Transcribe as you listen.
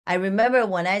I remember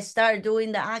when I started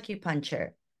doing the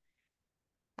acupuncture,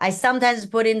 I sometimes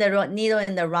put in the needle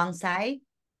in the wrong side.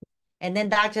 And then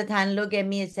Dr. Tan looked at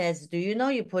me and says, do you know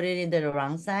you put it in the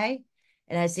wrong side?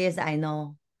 And I said, yes, I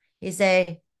know. He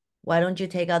said, why don't you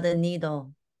take out the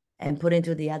needle and put it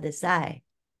to the other side?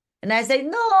 And I said,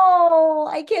 no,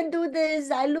 I can't do this.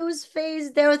 I lose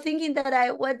face. They were thinking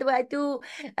that what do I do?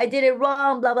 I did it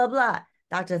wrong, blah, blah, blah.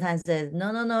 Dr. Tan says,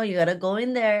 no, no, no, you got to go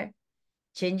in there,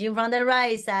 changing from the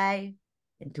right side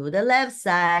into the left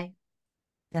side.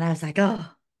 Then I was like, oh.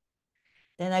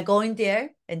 Then I go in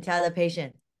there and tell the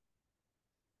patient,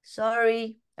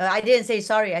 sorry. I didn't say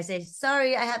sorry. I said,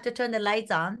 sorry, I have to turn the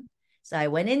lights on. So I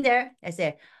went in there. I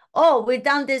said, oh, we're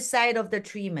done this side of the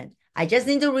treatment. I just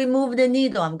need to remove the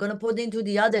needle. I'm going to put it into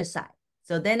the other side.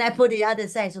 So then I put the other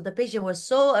side. So the patient was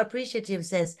so appreciative,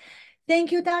 says,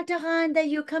 thank you, Dr. Han, that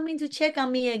you're coming to check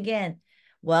on me again.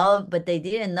 Well, but they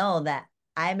didn't know that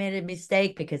I made a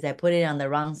mistake because I put it on the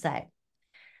wrong side.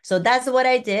 So that's what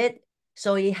I did.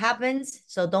 So it happens.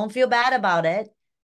 So don't feel bad about it.